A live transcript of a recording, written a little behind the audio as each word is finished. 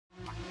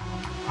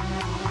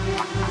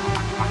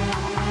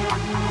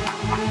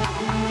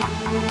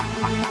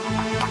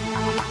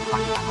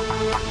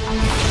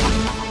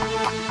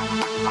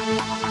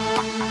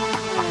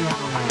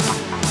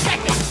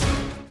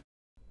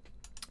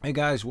Hey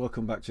guys,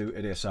 welcome back to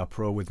ADSR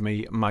Pro with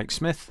me, Mike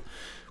Smith.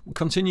 We're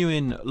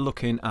continuing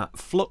looking at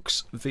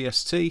FLUX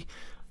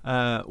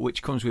VSTi,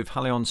 which comes with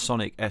Halion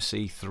SOnic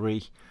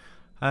SE3.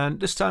 And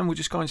this time we're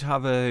just going to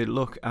have a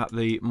look at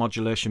the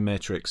modulation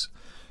matrix.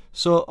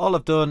 So all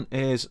I've done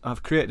is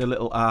I've created a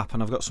little app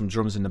and I've got some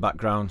drums in the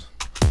background.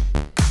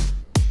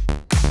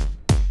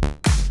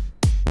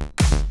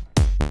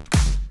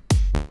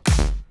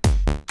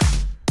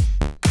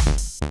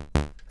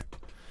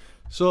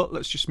 So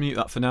let's just mute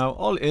that for now.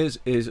 All it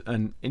is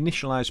an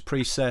initialized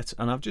preset,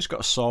 and I've just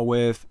got a saw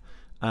wave,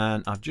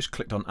 and I've just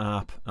clicked on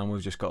app, and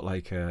we've just got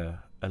like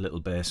a little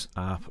bass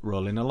app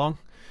rolling along.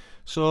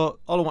 So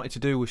all I wanted to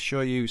do was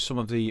show you some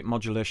of the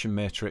modulation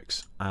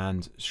matrix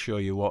and show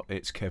you what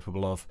it's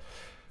capable of.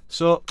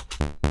 So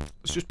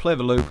let's just play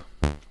the loop.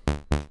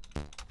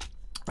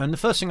 And the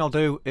first thing I'll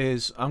do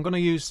is I'm going to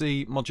use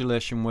the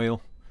modulation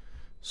wheel.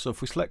 So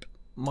if we select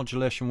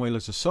modulation wheel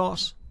as a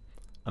source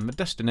and the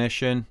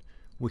destination,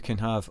 we can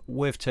have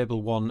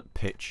wavetable 1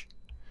 pitch.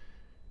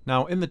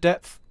 Now in the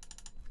depth,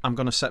 I'm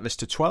going to set this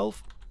to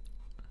 12,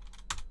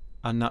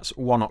 and that's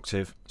 1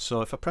 octave.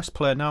 So if I press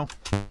play now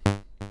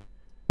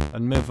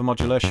and move the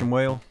modulation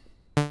wheel,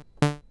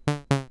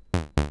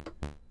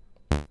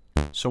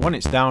 so when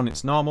it's down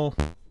it's normal,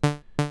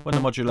 when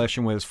the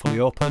modulation wheel is fully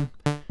open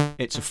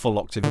it's a full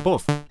octave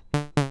above.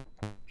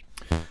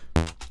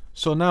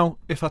 So now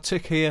if I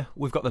tick here,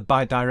 we've got the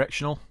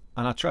bidirectional,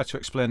 and I tried to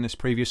explain this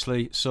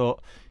previously. So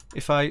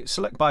if I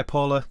select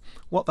bipolar,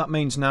 what that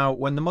means now,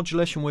 when the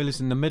modulation wheel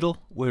is in the middle,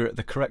 we're at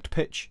the correct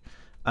pitch,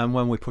 and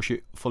when we push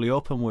it fully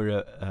open,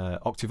 we're an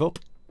octave up,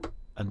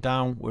 and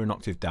down, we're an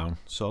octave down.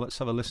 So let's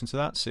have a listen to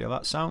that, see how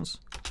that sounds.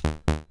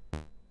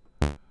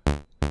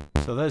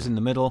 So there's in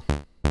the middle,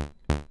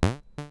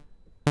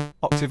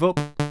 octave up,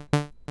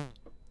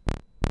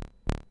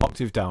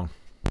 octave down.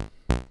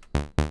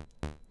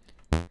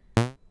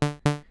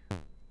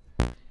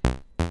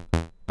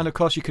 And of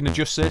course you can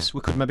adjust this.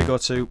 We could maybe go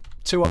to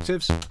 2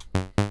 octaves,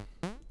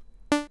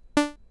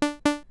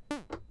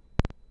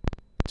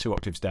 2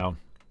 octaves down.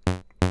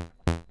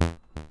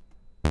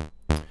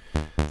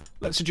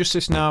 Let's adjust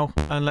this now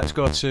and let's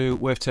go to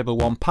wavetable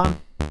 1 pan.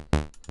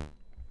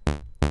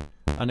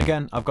 And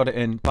again, I've got it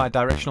in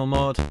bidirectional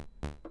mode.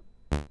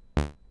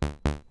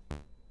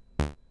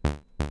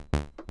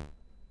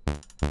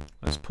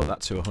 Let's put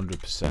that to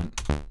 100%.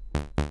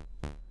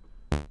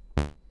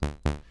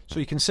 So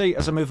you can see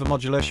as I move the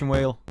modulation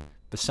wheel,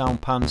 the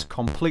sound pans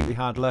completely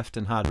hard left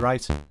and hard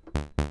right.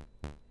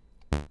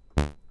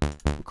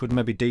 We could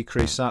maybe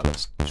decrease that.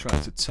 Let's try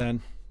it to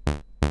 10.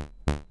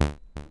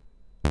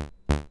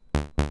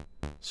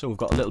 So we've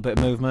got a little bit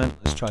of movement.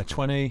 Let's try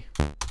 20.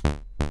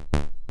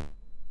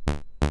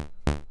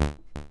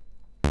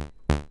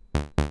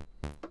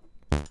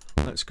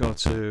 Let's go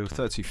to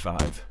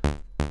 35.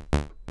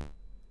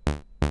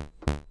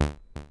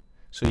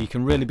 So you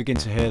can really begin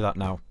to hear that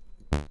now.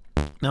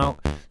 Now,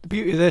 the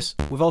beauty of this,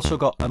 we've also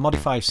got a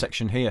modify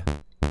section here.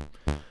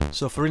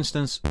 So for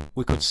instance,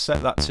 we could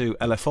set that to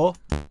LFO.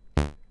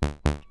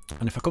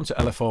 And if I come to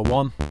LFO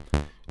 1,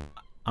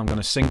 I'm going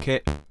to sync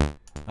it.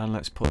 And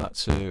let's put that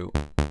to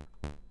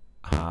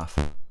half.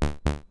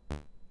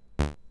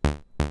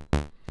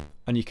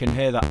 And you can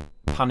hear that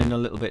panning a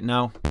little bit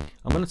now.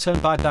 I'm going to turn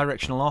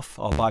bidirectional off,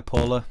 or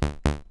bipolar.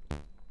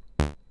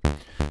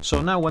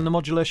 So now when the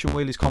modulation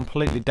wheel is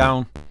completely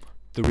down,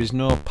 there is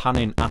no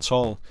panning at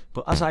all,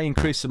 but as I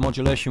increase the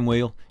modulation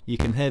wheel, you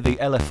can hear the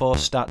LFO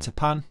start to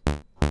pan,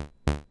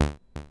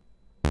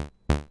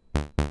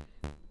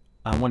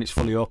 and when it's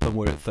fully open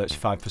we're at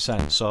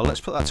 35%. So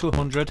let's put that to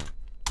 100.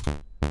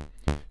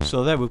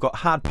 So there we've got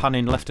hard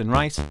panning left and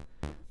right.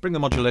 Bring the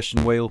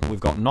modulation wheel,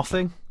 we've got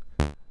nothing,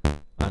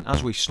 and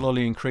as we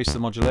slowly increase the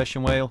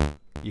modulation wheel,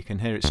 you can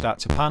hear it start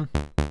to pan.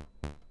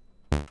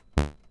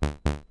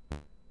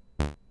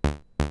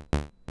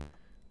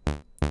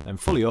 And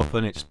fully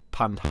open, it's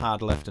panned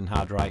hard left and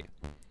hard right.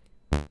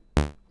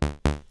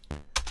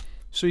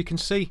 So you can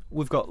see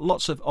we've got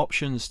lots of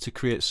options to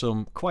create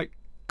some quite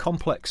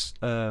complex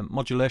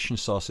modulation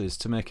sources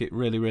to make it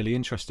really, really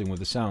interesting with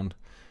the sound.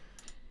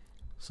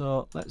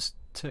 So let's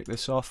take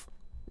this off.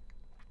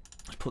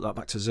 Let's put that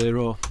back to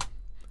 0.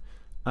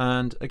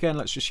 And again,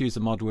 let's just use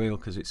the mod wheel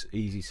because it's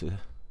easy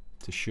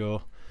to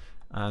show.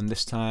 And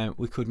this time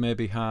we could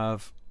maybe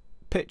have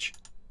pitch.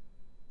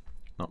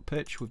 Not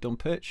pitch, we've done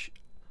pitch.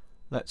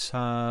 Let's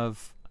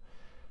have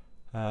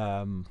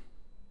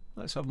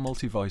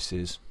multi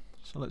voices.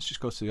 So let's just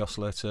go to the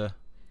oscillator,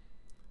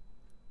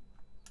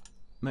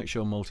 make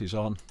sure multi's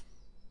on,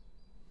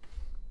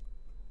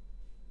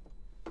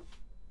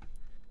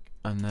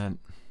 and then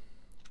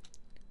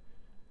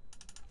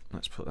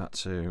let's put that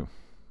to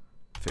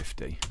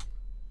 50.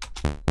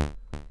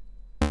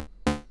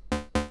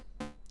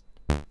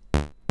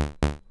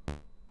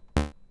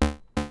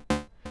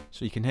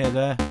 So you can hear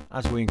there,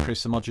 as we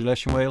increase the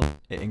modulation wheel,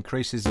 it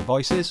increases the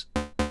voices.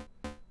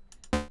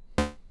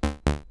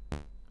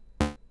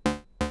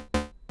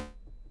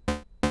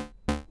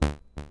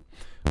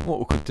 What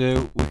we could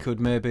do, we could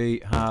maybe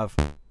have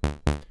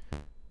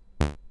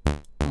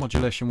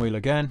modulation wheel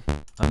again,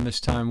 and this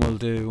time we'll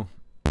do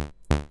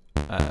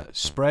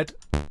spread,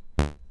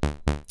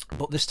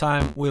 but this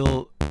time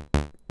we'll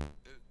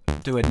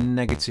do a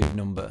negative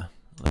number.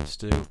 Let's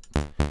do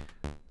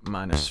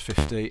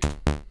 -50.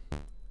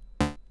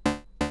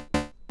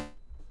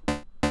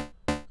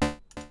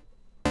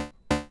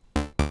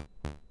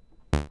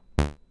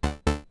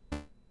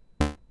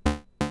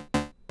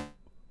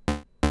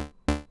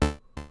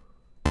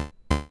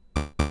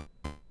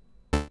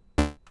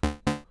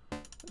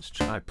 Let's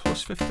try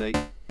 +50.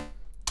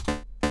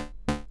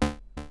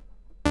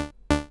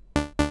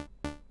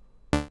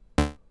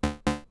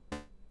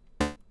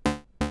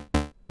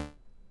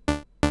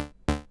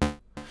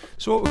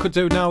 So what we could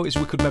do now is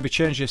we could maybe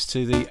change this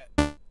to the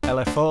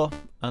LFO,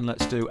 and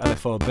let's do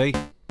LFOB.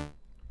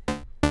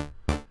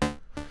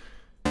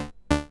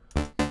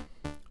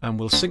 And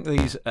we'll sync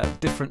these at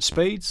different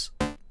speeds,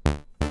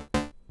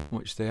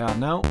 which they are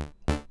now.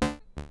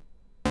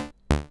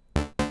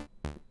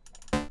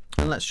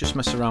 And let's just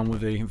mess around with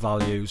the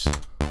values.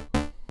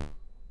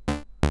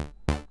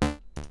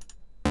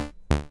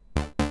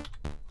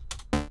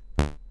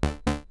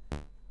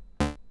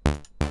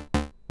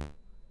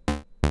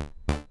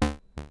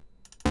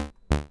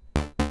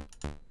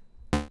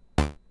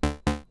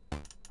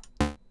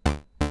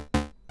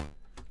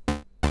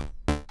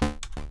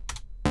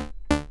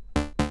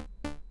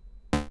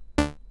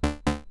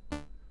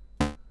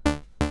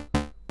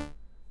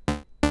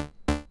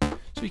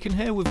 So you can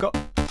hear we've got,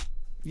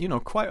 you know,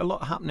 quite a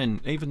lot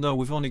happening, even though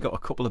we've only got a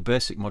couple of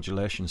basic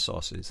modulation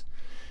sources.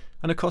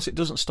 And of course it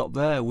doesn't stop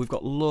there. We've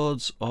got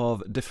loads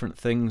of different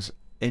things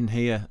in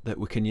here that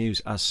we can use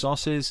as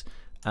sources,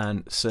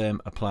 and same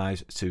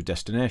applies to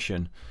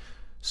destination.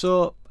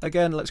 So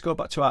again, let's go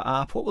back to our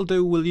app. What we'll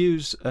do, we'll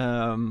use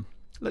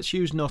let's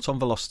use note on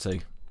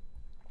velocity.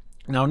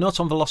 Now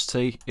note on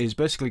velocity is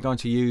basically going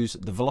to use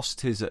the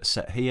velocities that are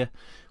set here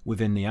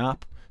within the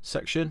app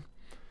section.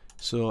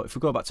 So if we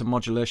go back to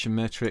modulation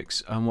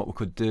matrix, and what we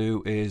could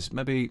do is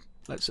maybe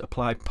let's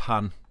apply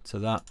pan to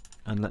that,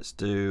 and let's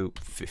do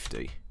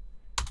 50.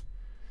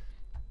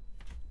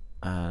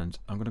 And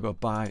I'm going to go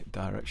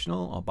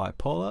bi-directional or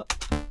bipolar.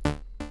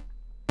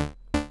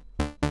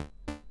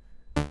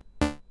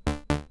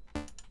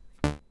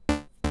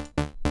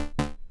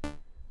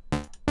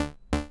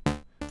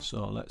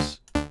 So let's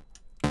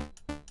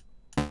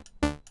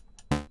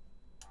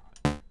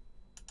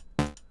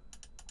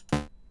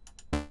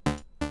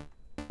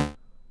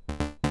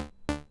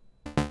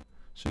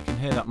so you can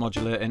hear that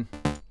modulating.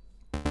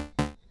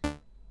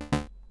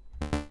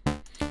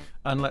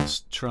 And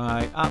let's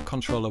try app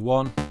controller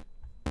 1,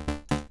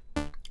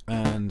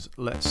 and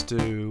let's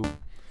do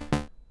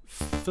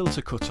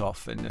filter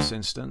cutoff in this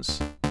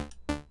instance.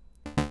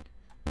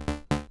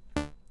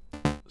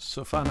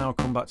 So if I now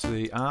come back to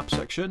the app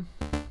section,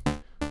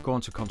 go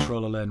on to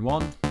controller lane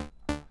 1,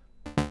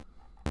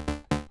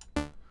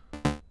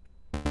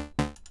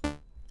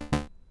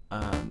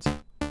 and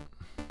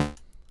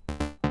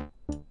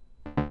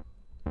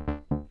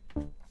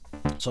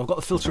so I've got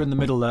the filter in the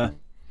middle there.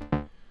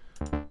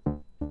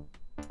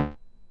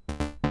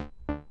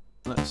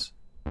 Let's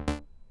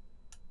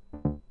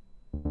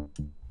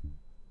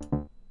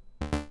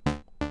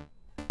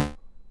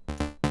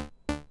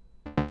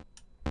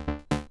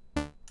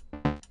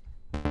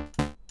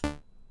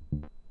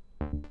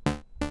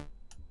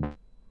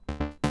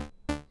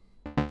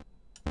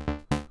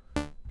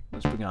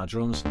bring our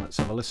drums and let's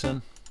have a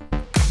listen.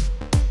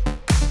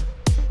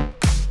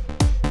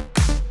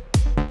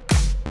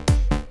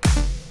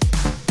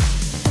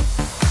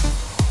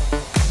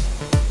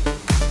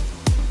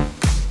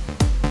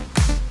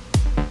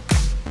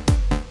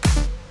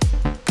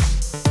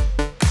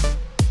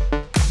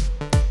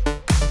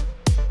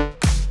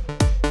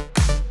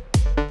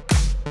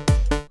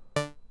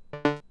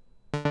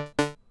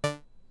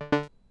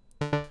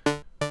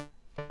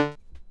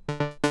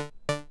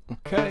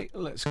 Okay,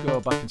 let's go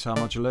back into our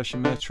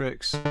modulation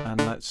matrix, and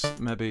let's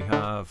maybe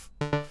have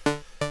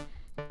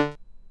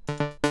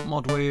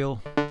mod wheel,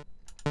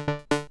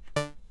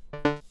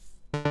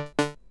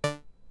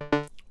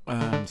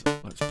 and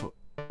let's put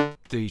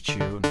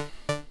detune.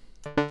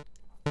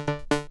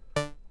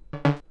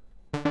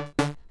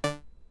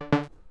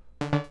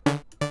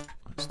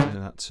 Let's do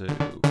that to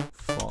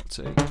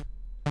 40,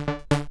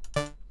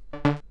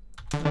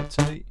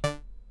 30.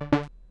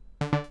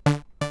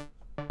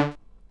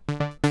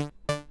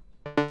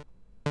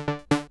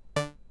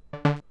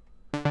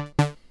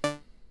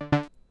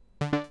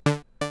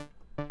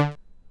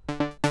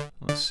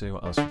 Let's see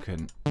what else we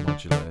can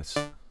modulate.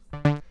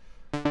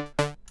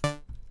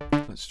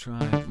 Let's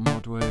try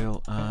mod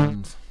wheel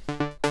and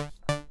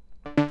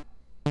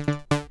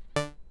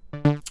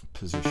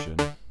position.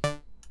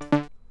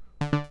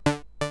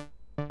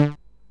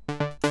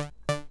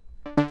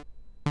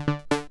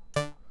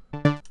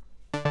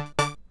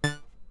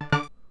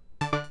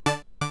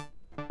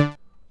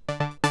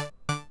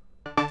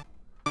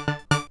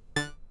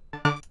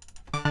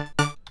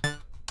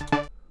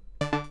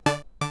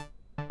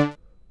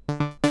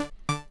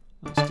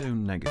 Let's do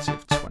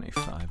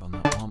 -25 on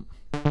that one.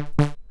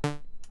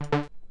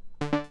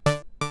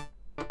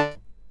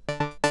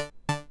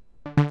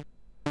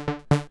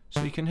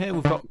 So you can hear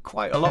we've got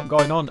quite a lot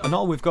going on, and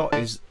all we've got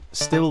is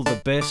still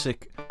the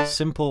basic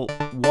simple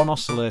one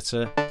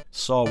oscillator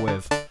saw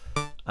wave,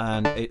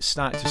 and it's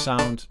starting to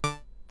sound,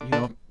 you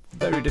know,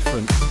 very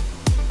different.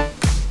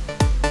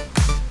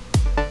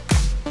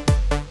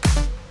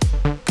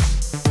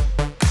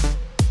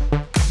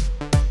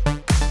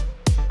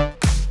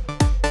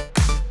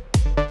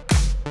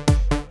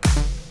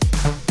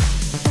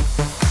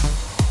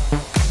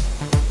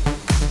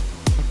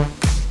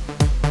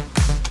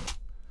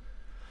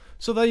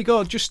 So there you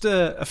go, just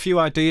a few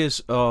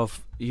ideas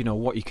of, you know,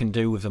 what you can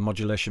do with the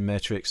modulation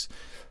matrix.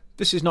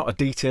 This is not a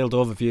detailed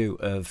overview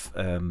of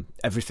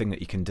everything that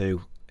you can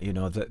do. You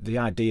know, the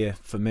idea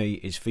for me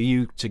is for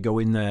you to go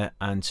in there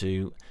and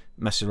to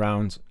mess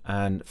around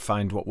and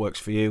find what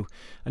works for you,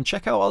 and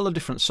check out all the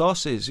different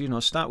sources. You know,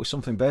 start with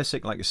something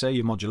basic, like I say,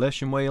 your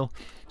modulation wheel,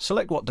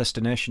 select what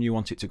destination you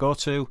want it to go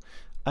to,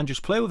 and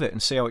just play with it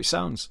and see how it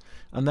sounds.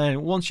 And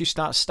then once you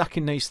start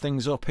stacking these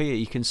things up here,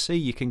 you can see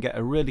you can get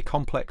a really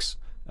complex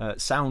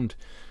sound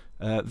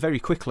very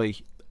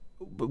quickly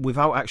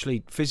without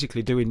actually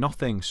physically doing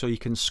nothing. So you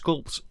can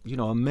sculpt, you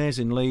know,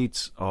 amazing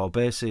leads or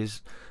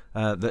basses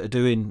that are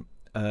doing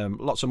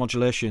lots of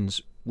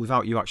modulations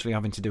without you actually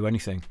having to do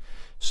anything.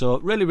 So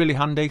really, really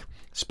handy.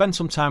 Spend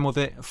some time with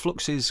it.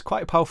 Flux is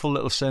quite a powerful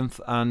little synth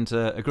and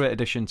a great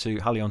addition to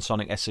Halion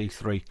SOnic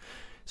SE3.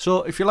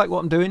 So if you like what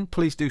I'm doing,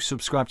 please do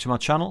subscribe to my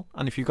channel,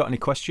 and if you've got any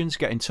questions,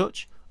 get in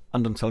touch,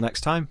 and until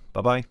next time,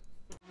 bye bye.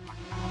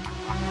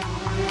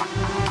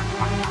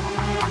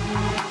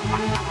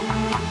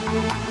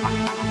 We'll be right back.